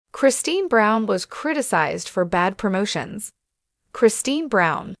Christine Brown was criticized for bad promotions. Christine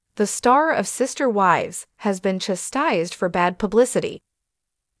Brown, the star of Sister Wives, has been chastised for bad publicity.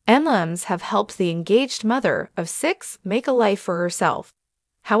 MLMs have helped the engaged mother of 6 make a life for herself.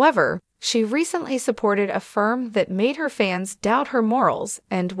 However, she recently supported a firm that made her fans doubt her morals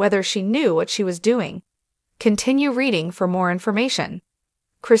and whether she knew what she was doing. Continue reading for more information.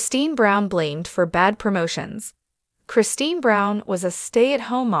 Christine Brown blamed for bad promotions. Christine Brown was a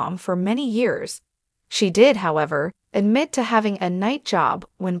stay-at-home mom for many years. She did, however, admit to having a night job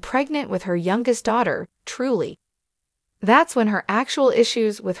when pregnant with her youngest daughter, Truly. That's when her actual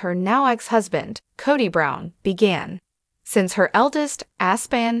issues with her now ex-husband, Cody Brown, began. Since her eldest,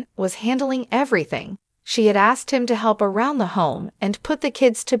 Aspen, was handling everything, she had asked him to help around the home and put the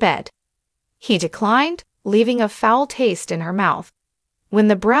kids to bed. He declined, leaving a foul taste in her mouth. When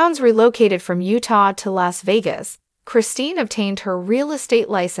the Browns relocated from Utah to Las Vegas, Christine obtained her real estate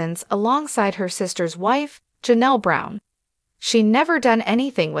license alongside her sister's wife, Janelle Brown. She never done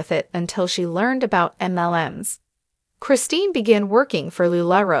anything with it until she learned about MLMs. Christine began working for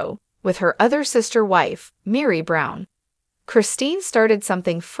LuLaRoe with her other sister wife, Mary Brown. Christine started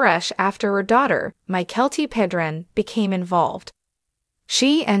something fresh after her daughter, Mykelti Pedren, became involved.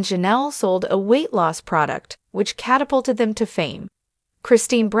 She and Janelle sold a weight loss product, which catapulted them to fame.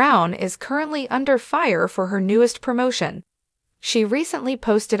 Christine Brown is currently under fire for her newest promotion. She recently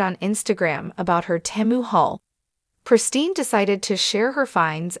posted on Instagram about her Temu haul. Christine decided to share her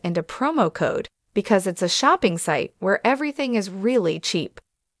finds and a promo code because it's a shopping site where everything is really cheap.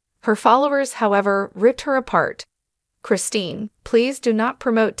 Her followers, however, ripped her apart. Christine, please do not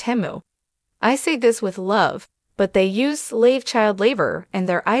promote Temu. I say this with love, but they use slave child labor and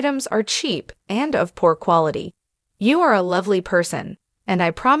their items are cheap and of poor quality. You are a lovely person, and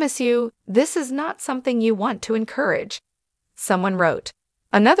I promise you, this is not something you want to encourage. Someone wrote.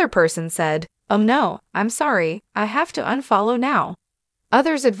 Another person said, no, I'm sorry, I have to unfollow now.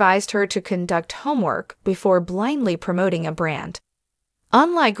 Others advised her to conduct homework before blindly promoting a brand.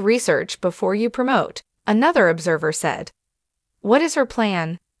 Unlike research before you promote, another observer said. What is her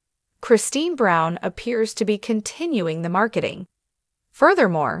plan? Christine Brown appears to be continuing the marketing.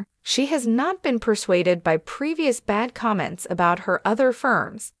 Furthermore, she has not been persuaded by previous bad comments about her other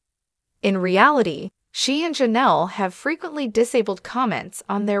firms. In reality, she and Janelle have frequently disabled comments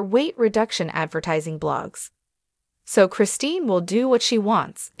on their weight reduction advertising blogs. So Christine will do what she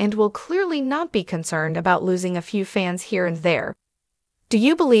wants and will clearly not be concerned about losing a few fans here and there. Do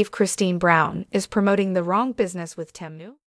you believe Christine Brown is promoting the wrong business with Temu?